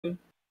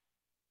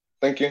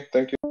Thank you,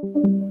 thank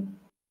you.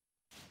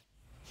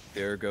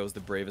 There goes the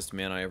bravest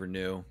man I ever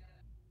knew.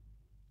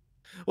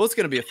 Well, it's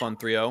gonna be a fun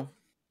 3-0.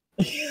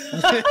 Yeah,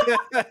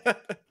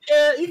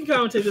 you can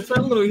commentate this.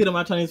 I'm gonna hit on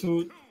my Chinese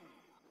food.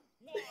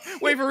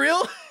 Wait, for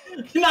real?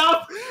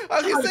 No,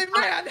 I was gonna say,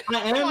 man. I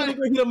am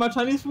gonna hit on my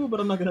Chinese food, but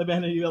I'm not gonna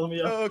abandon you,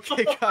 LMAO.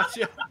 Okay,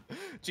 gotcha.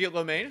 Did you get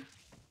lo mein?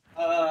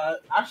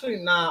 Actually,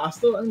 nah.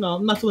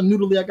 I'm not feeling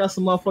noodly. I got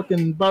some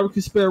motherfucking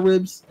barbecue spare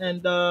ribs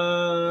and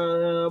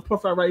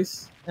pork fried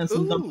rice and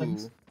some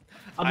dumplings.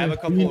 I have a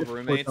couple of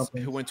roommates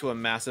who went to a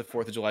massive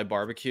 4th of July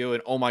barbecue,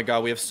 and oh my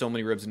god, we have so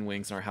many ribs and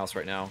wings in our house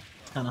right now.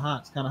 It's kind of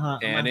hot. It's kind of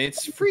hot. And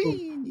it's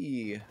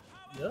free.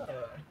 Yeah.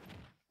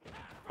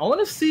 I want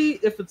to see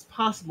if it's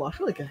possible. I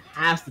feel like it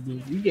has to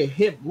be. You get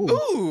hit.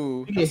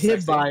 Ooh, you get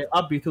hit by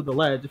Uppy through the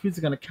ledge. If he's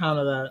gonna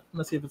counter that,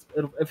 let's see if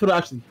it'll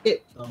actually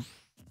hit though.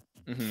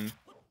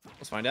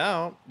 Let's find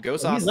out. Go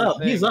Sauce.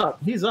 He's up.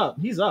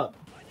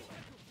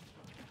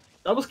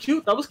 That was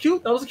cute. That was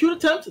a cute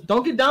attempt.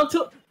 Don't get down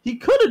to. He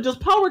could have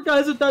just power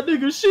guys at that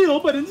nigga's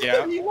shield, but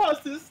instead he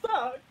lost his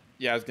stock.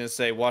 Yeah, I was gonna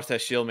say, watch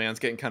that shield, man. It's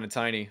getting kind of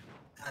tiny.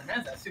 He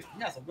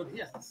has a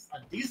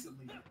decent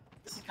lead.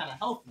 This is kind of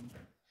healthy.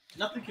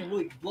 Nothing can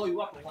really blow you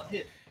up in one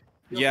hit.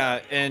 Yeah,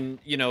 and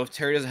you know, if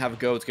Terry doesn't have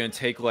go, it's gonna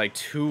take like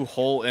 2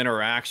 whole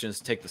interactions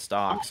to take the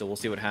stock. So we'll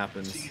see what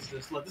happens.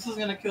 Jesus, look, this is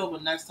gonna kill,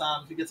 but next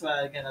time if he gets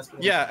that again, that's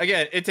gonna. Yeah,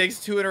 again, it takes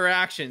 2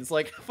 interactions.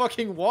 Like,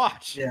 fucking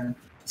watch. Yeah.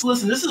 So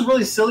listen, this is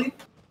really silly,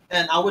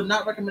 and I would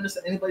not recommend this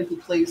to anybody who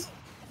plays.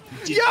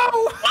 Yo!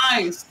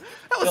 Nice!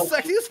 That was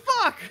sexy as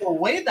fuck! The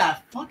way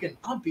that fucking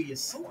Uppy is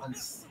so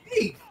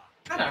unsafe.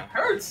 Kinda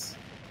hurts.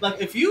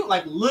 Like, if you,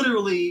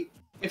 literally,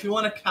 if you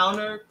want to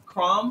counter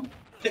Chrom,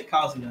 hit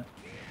Kazuya.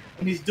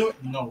 And he's doing...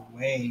 No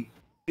way.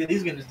 Yeah,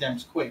 he's getting his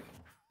damage quick.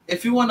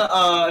 If you want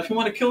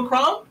to kill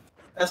Chrom,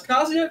 as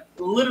Kazuya,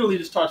 literally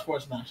just charge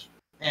forward smash.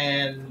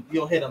 And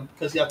you'll hit him,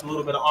 because you have a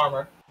little bit of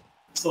armor.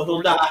 So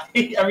he'll die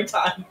every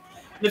time.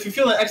 And if you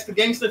feel like extra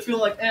gangster,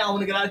 feeling like, I want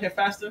to get out of here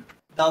faster,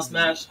 down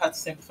smash has the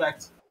same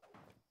effect.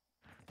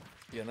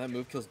 Yeah, and that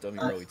move kills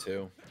W early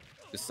too.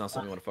 It's not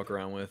something you want to fuck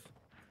around with.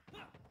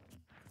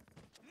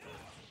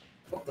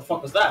 What the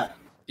fuck was that?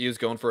 He was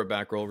going for a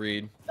back roll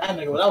read. That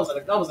nigga,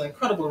 that was an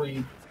incredible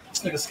read.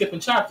 This nigga skipping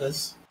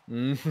chapters.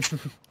 This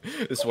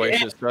is why he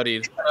should have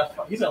studied.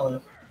 He's gonna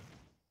live.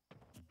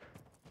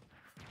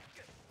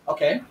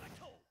 Okay.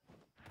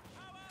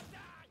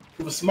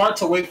 It was smart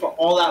to wait for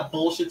all that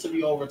bullshit to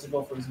be over to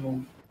go for his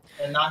move.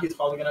 And now he's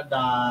probably gonna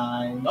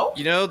die. Nope.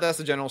 You know, that's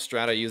the general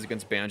strat I use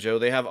against Banjo.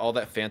 They have all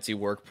that fancy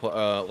work,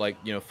 like,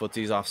 you know,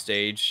 footsies off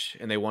stage,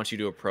 and they want you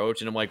to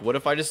approach. And I'm like, what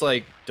if I just,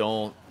 like,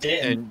 don't,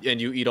 and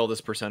you eat all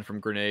this % from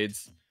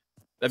grenades?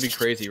 That'd be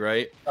crazy,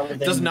 right?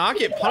 Does not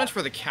get punished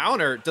for the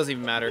counter. Doesn't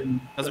even matter.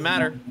 Doesn't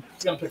matter.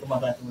 He's gonna pick him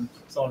up afterwards.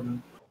 It's all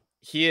good.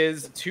 He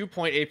is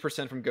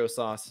 2.8% from Ghost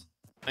Sauce.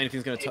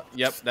 Anything's gonna.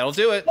 Yep, that'll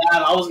do it.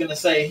 Yeah, I was gonna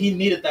say he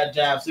needed that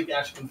jab so he can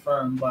actually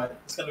confirm, but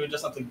it's gonna be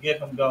just something to get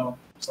him go.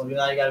 So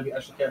now you gotta be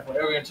extra careful.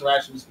 Every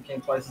interaction just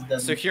became twice as deadly.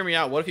 So hear me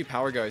out. What if he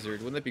power geysered?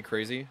 Wouldn't that be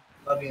crazy?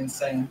 That'd be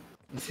insane.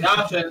 That's the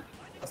option.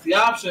 That's the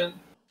option.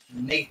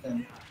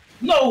 Nathan.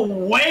 No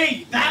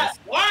way that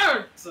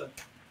worked.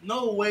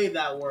 No way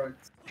that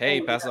worked.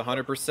 Hey, past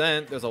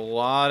 100%. There's a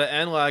lot of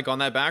end lag on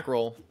that back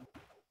roll.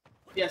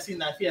 If he had seen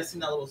that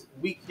little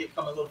weak hit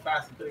coming a little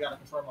fast, he could have got a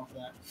confirm off of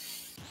that.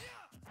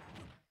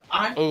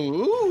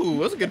 Ooh, that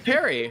was a good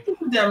parry. Take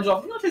some damage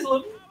off. I'm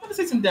gonna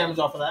take some damage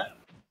off of that.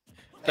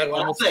 That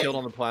almost killed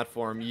on the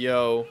platform.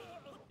 Yo.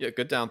 Yeah,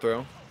 good down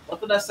throw.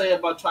 What did I say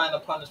about trying to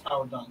punish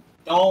power dunk?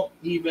 Don't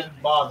even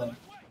bother.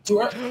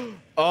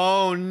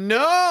 Oh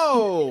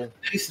no!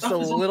 Just a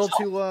little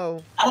too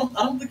low. I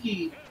don't think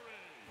he.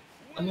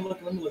 Let me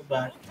look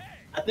back.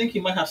 I think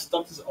he might have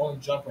stuffed his own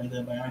jump right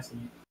there by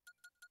accident.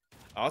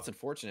 Oh, it's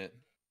unfortunate.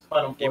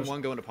 Game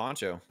 1 going to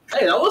Poncho.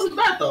 Hey, that wasn't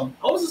bad though.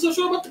 I wasn't so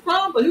sure about the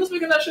crown, but he was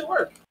making that shit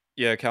work.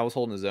 Yeah, Cal was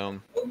holding his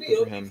own.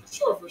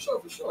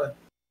 For sure.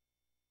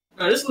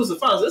 Now, this was the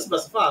finals. This is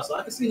best of 5, so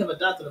I can see him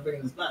adapting and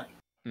bringing this back.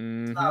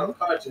 It's not on the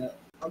card yet.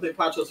 I don't think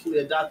Poncho's fully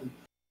adapted.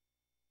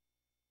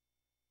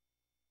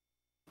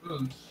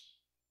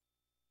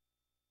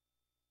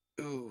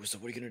 Ooh, so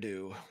what are you gonna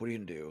do?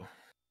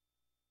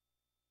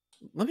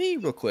 Let me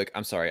real quick.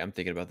 I'm sorry, I'm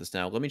thinking about this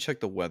now. Let me check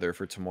the weather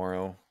for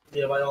tomorrow.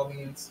 Yeah, by all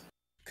means.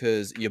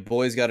 Because your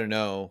boys got to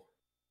know.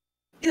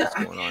 Yeah,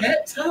 I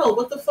can't tell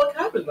what the fuck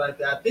happened like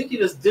that. I think he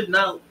just did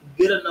not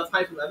get enough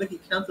hype. I think he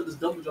counted his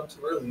double jump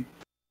too early.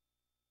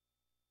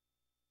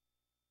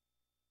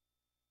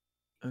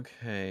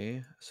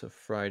 Okay, so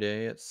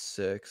Friday at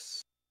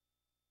 6.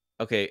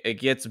 Okay, it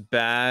gets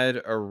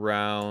bad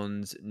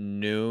around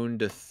noon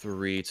to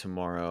 3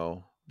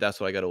 tomorrow. That's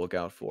what I got to look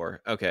out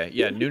for. Okay,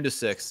 yeah, noon to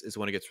 6 is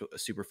when it gets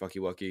super fucky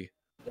wucky.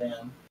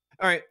 Damn.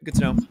 All right, good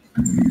to know.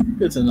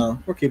 Good to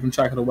know. We're keeping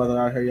track of the weather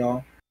out here,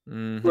 y'all.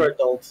 We're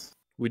adults.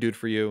 We do it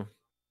for you.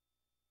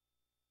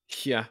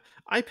 Yeah,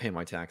 I pay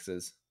my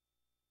taxes.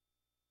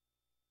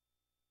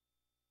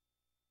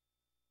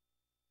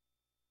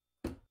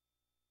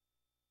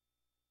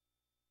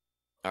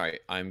 All right,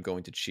 I'm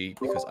going to cheat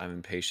because I'm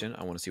impatient.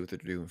 I want to see what they're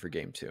doing for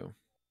game 2.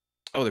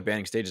 Oh, they're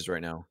banning stages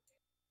right now.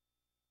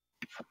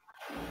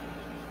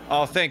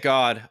 Oh, thank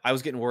God. I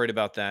was getting worried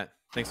about that.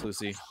 Thanks,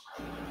 Lucy.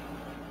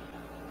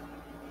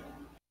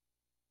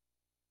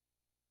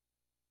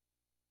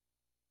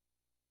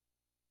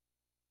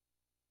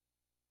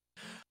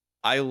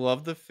 I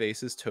love the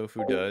faces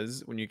Tofu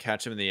does when you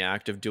catch him in the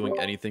act of doing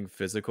anything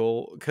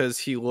physical, because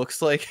he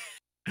looks like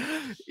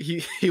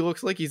he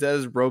looks like he's at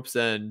his rope's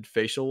end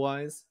facial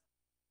wise.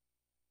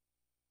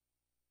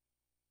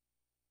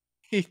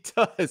 He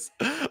does.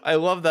 I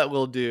love that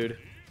little dude.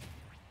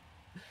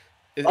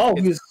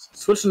 He's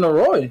switching to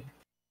Roy.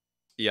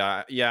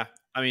 Yeah.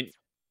 I mean,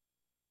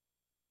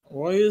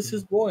 Roy is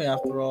his boy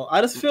after all.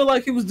 I just feel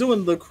like he was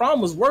doing the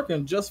Chrom was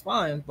working just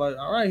fine, but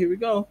all right, here we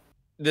go.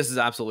 this is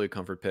absolutely a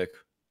comfort pick.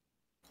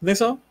 You think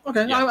so?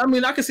 Okay. Yeah. I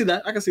mean, I can see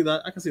that. I can see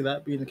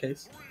that being the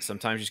case.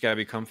 Sometimes you just gotta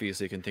be comfy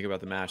so you can think about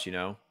the match, you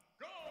know.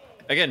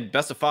 Again,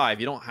 best of 5.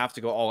 You don't have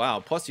to go all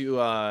out. Plus, you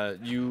got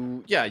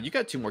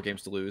 2 more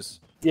games to lose.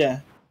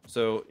 Yeah.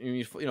 So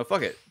you know,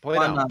 fuck it, play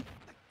it out,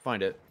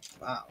 find it.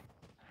 Wow.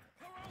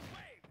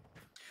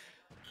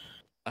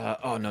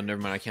 Oh no,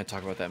 never mind. I can't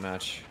talk about that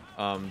match.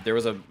 There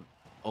was a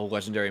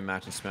legendary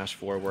match in Smash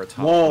 4 where a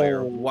top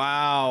player.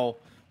 Wow.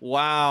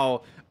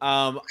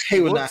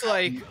 Looks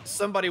like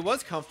somebody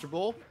was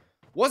comfortable.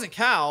 Wasn't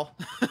Cal.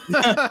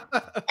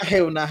 I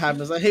hate when that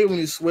happens. I hate when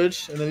you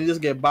switch and then you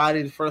just get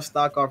bodied first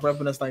stock off rep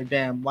and it's like,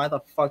 damn, why the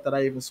fuck did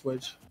I even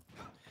switch?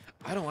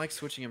 I don't like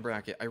switching in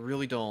bracket. I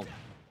really don't.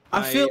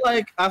 I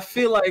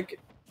feel like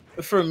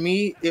for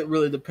me it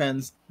really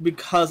depends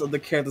because of the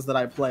characters that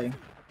I play.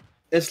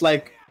 It's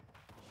like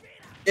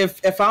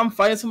if I'm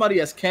fighting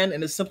somebody as Ken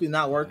and it's simply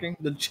not working,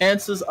 the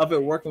chances of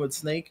it working with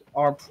Snake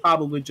are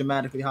probably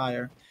dramatically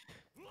higher.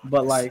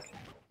 But like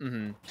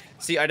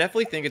see, I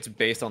definitely think it's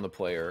based on the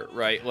player,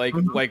 right? Like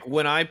like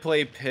when I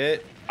play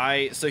Pit,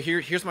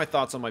 here's my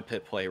thoughts on my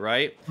Pit play,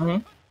 right?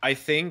 I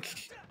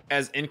think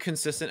as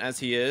inconsistent as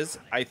he is,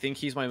 I think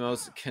he's my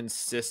most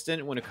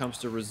consistent when it comes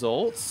to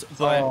results.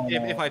 But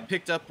if I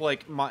picked up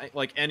like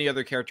any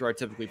other character I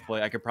typically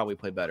play, I could probably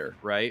play better,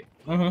 right?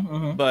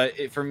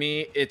 But for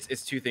me,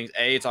 it's 2 things.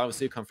 A, it's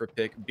obviously a comfort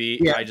pick.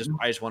 B, I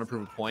just want to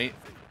prove a point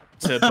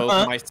to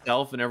both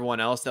myself and everyone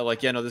else that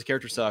like, yeah, no, this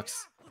character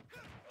sucks,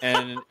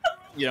 and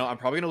you know, I'm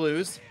probably gonna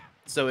lose.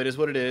 So it is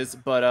what it is.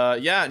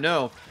 But yeah,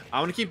 no,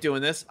 I'm gonna keep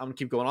doing this. I'm gonna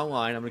keep going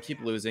online. I'm gonna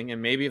keep losing.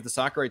 And maybe if the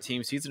Sakurai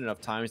team sees it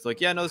enough times,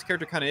 like, yeah, no, this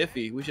character kind of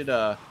iffy. We should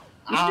do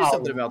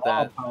something about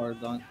that. Power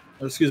dunk.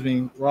 Or, excuse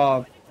me,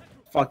 Rob,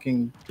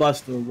 fucking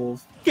Buster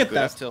Wolf. Get Good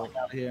that stuff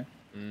out of here.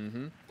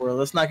 Mm-hmm. Bro,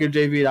 let's knock your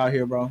JV out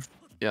here, bro.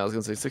 Yeah, I was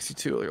gonna say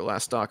 62, your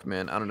last stock,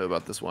 man. I don't know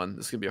about this one.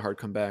 This is gonna be a hard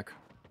comeback.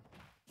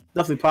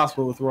 Definitely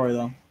possible with Roy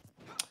though.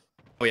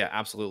 Oh yeah,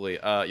 absolutely.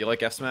 You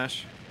like F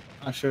Smash?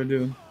 I sure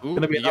do. Ooh,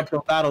 Gonna be an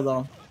uphill battle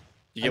though.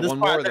 You get one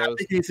more of those. I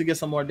think he needs to get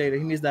some more data.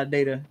 He needs that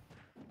data.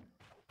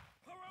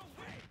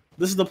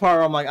 This is the part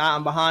where I'm like,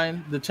 I'm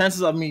behind. The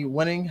chances of me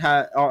winning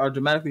are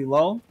dramatically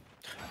low.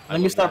 Let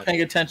me start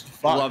paying attention.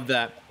 Fuck. Love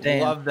that.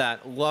 Damn. Love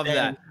that. Love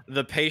that.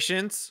 The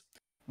patience.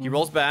 He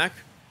rolls back.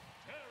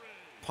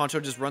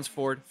 Poncho just runs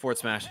forward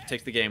smash.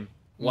 Takes the game.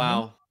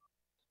 Wow.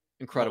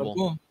 Incredible.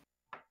 Boom.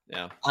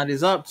 Yeah. And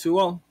he's up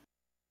 2-0.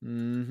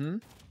 Mm-hmm.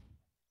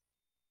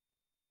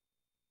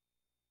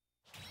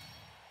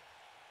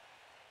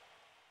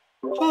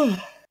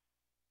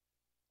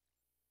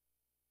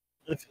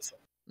 If it's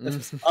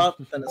up,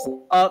 then it's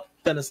up,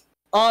 then it's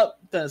up,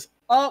 then it's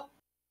up.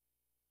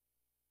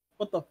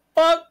 What the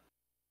fuck?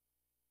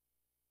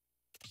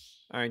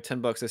 All right,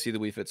 $10. I see the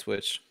Wii Fit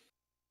switch.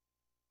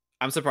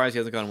 I'm surprised he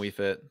hasn't gone Wii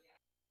Fit.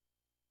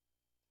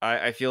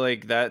 I feel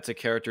like that's a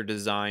character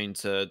designed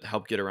to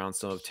help get around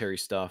some of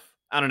Terry's stuff.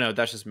 I don't know.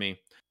 That's just me.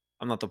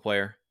 I'm not the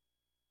player.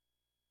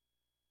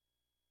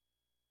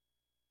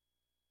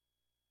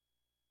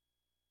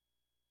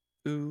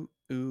 Ooh,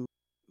 ooh,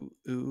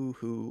 ooh,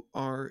 who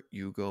are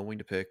you going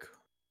to pick?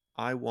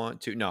 I want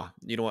to. No,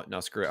 you know what? No,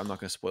 screw it. I'm not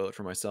going to spoil it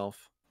for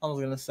myself. I was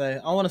going to say,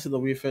 I want to see the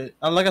Wii Fit.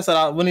 And like I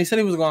said, when he said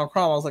he was going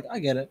Chrom, I was like, I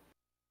get it.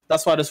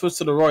 That's why the switch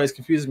to the Roy is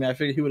confusing me. I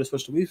figured he would have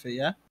switched to Wii Fit,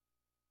 yeah?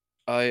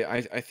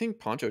 I think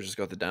Poncho just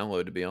got the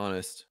download, to be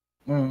honest.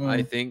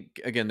 I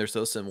think, again, they're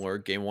so similar.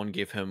 Game 1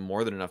 gave him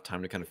more than enough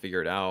time to kind of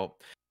figure it out.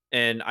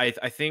 And I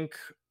think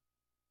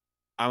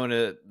I'm going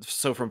to...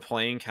 So from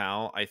playing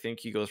Cal, I think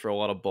he goes for a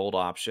lot of bold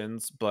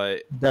options,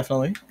 but...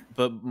 Definitely.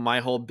 But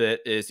my whole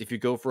bit is if you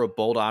go for a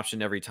bold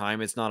option every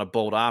time, it's not a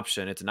bold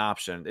option, it's an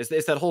option. It's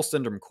that whole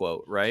syndrome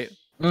quote, right?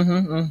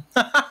 When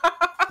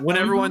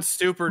everyone's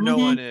super, no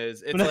one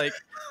is. It's like...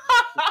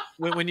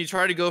 When you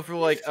try to go for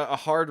like a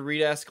hard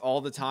read-esque all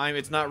the time,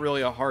 it's not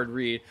really a hard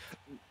read.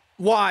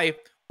 Why?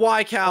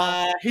 Why,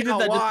 Cal? He did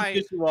that why?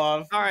 just to piss you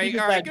off. All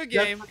right, good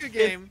game, good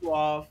game.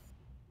 I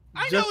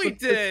know he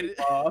did.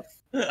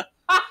 This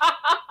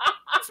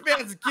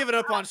man's giving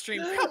up on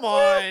stream. Come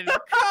on.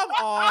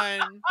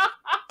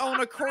 Oh,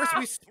 and of course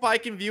we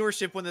spike in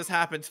viewership when this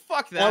happens.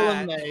 Fuck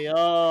that.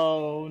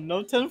 LMAO.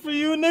 No 10 for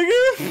you,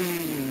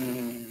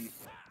 nigga.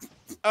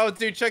 Oh,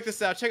 dude, check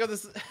this out. Check out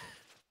this.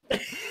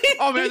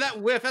 Oh man, that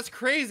whiff, that's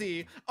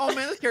crazy. Oh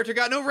man, this character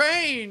got no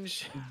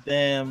range.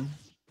 Damn.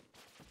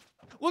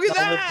 Look at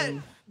that!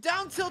 Listen.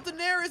 Down tilt and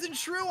air isn't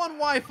true on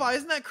Wi-Fi.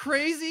 Isn't that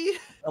crazy?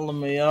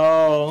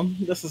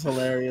 LMAO. This is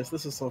hilarious.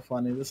 This is so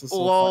funny. This is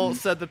so Lol, funny.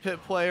 said the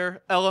pit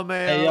player.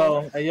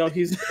 LMAO. Hey yo,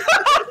 he's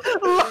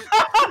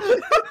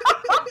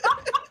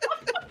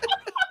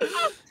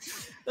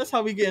That's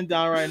how we getting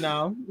down right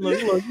now.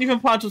 Look, even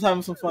Poncho's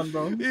having some fun,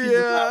 bro.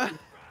 Yeah.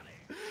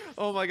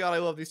 Oh my god, I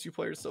love these two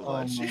players so Oh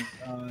much. my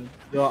god.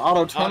 Yo,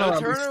 auto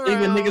turnaround is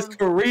saving turnaround. niggas'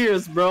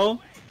 careers,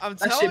 bro. I'm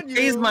That telling shit you.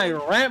 pays my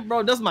rent,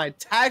 bro. Does my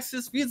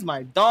taxes, feeds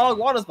my dog,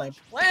 waters my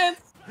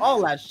plants,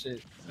 all that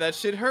shit. That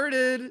shit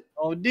hurted.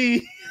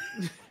 OD.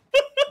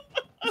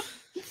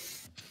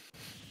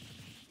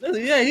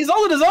 Yeah, he's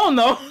holding his own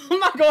though. I'm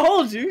not gonna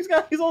hold you. He's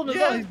holding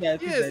his own. He's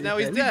dead. He is. Now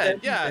he's dead.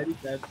 Yeah.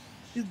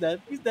 He's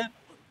dead.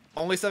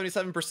 Only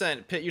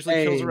 77%. Pit usually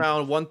Hey. kills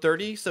around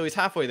 130, so he's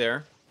halfway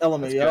there.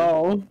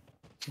 LMAO.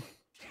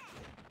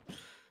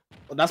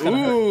 Well, that's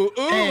gonna hurt. Ooh,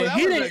 Man, that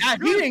he was didn't a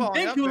good think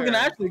falling he up was gonna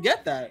there. actually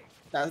get that.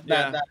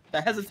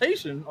 That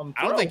hesitation on the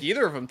I don't throw. think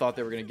either of them thought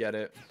they were gonna get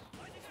it.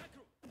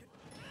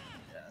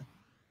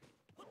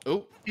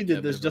 Oh, He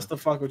did this just to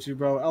fuck with you,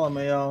 bro.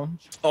 LMAO.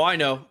 Oh, I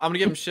know. I'm gonna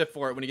give him shit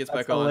for it when he gets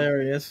That's back on.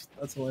 hilarious.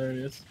 That's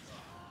hilarious.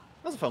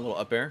 That was a fun little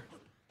up air.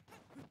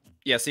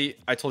 Yeah, see,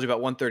 I told you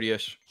about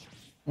 130-ish.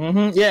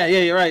 Yeah,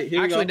 you're right.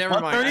 Here Actually, we go. never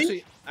mind.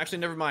 130? Actually,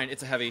 never mind.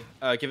 It's a heavy.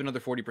 Give it another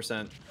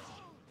 40%.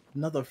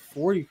 Another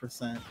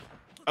 40%.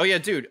 Oh yeah,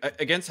 dude.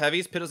 Against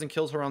heavies, Pit doesn't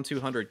kill around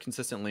 200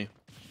 consistently.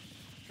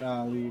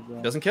 Golly,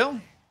 bro. Doesn't kill.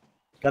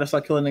 Gotta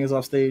start killing niggas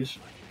off stage.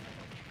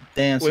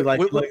 Damn, so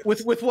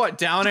With what?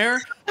 Down air?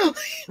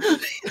 just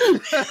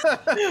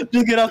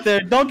get up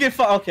there. Don't get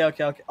fucked.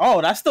 Okay. Oh,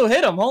 that still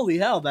hit him. Holy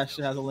hell, that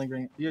shit has a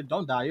lingering. You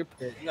don't die. You're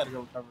Pit. You gotta go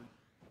recover.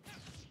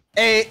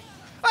 Hey.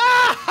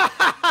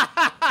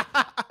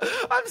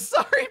 I'm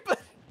sorry,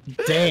 but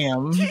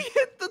damn. he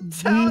hit the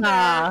down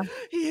air.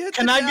 He hit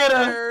Can the I down get a-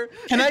 air.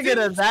 can It I get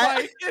a didn't that?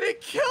 spike, and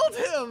it killed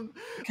him.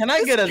 Can I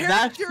This get a that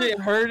character shit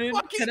hurted?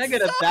 fucking Can I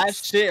get a that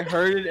sucks. shit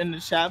hurted in the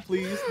chat,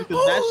 please?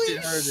 Because that Holy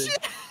shit hurted.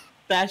 shit.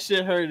 That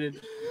shit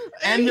hurted.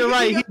 And you're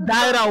right. He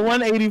died at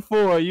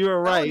 184. You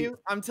were right.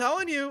 I'm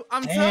telling you.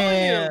 I'm Damn.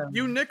 telling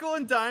you. You nickel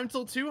and dime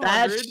till 200.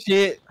 That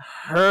shit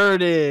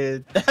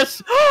hurted.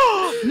 That's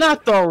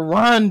not the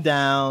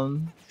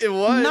rundown. It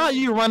was. Not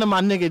you running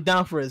my nigga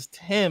down for his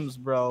Tims,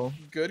 bro.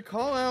 Good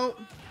call out.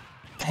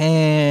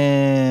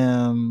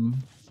 Damn.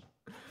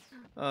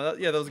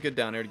 Yeah, that was a good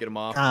down air to get him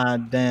off.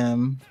 God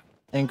damn.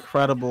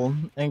 Incredible.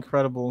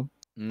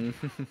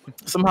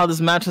 Somehow this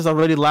match has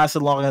already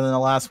lasted longer than the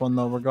last one,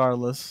 though,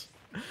 regardless.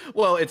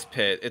 Well, it's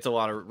Pit. It's a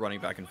lot of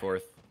running back and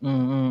forth.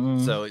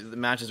 Mm-mm-mm. So the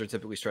matches are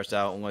typically stretched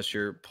out unless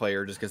your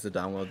player just gets the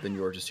download, then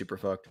you're just super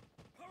fucked.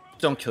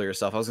 Don't kill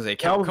yourself. I was gonna say,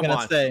 Cal, come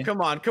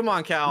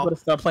on, Cal. You better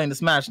start playing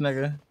this match,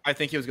 nigga. I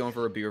think he was going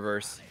for a B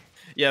reverse.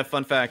 Yeah,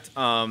 fun fact.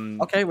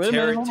 Okay, wait a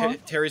minute. Hold on.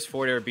 Terry's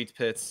forward air beats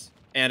Pit's,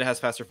 and it has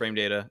faster frame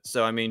data.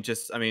 So I mean,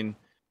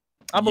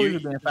 I believe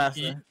it being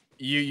faster.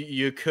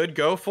 You could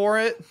go for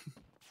it.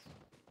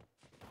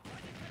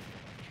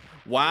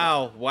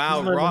 Wow, He's raw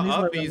living,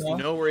 up. he's You living,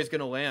 know where he's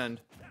gonna land.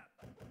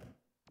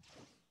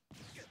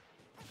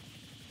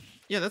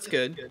 Yeah, that's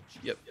good.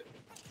 Yep.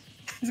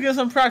 He's getting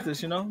some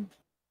practice, you know.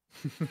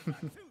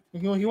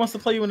 He wants to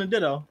play you in a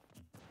ditto.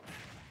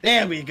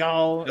 There we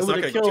go. It's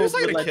not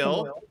gonna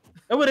kill.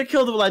 It would have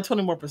killed it with like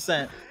 20 more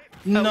 %.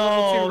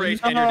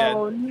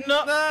 No.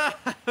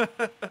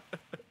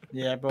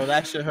 Yeah, bro,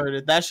 that shit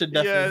hurted. That shit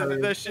definitely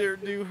hurted. That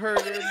shit do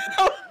hurted.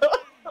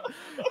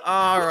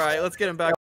 All right, let's get him back.